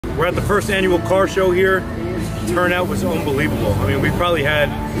We're at the first annual car show here. Turnout was unbelievable. I mean, we probably had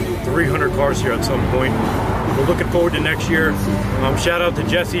 300 cars here at some point. We're looking forward to next year. Shout out to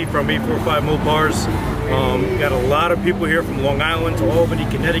Jesse from 845 Mopars. Got a lot of people here from Long Island to Albany,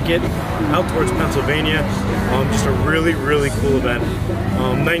 Connecticut, out towards Pennsylvania. Just a really, really cool event.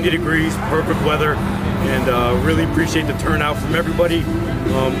 90 degrees, perfect weather, and really appreciate the turnout from everybody.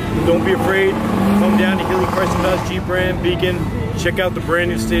 Don't be afraid. Come down to Healey Chrysler Dodge Jeep Ram Beacon. Check out the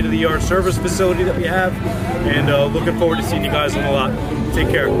brand new state-of-the-art service facility that we have, and looking forward to seeing you guys on the lot. Take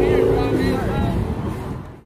care.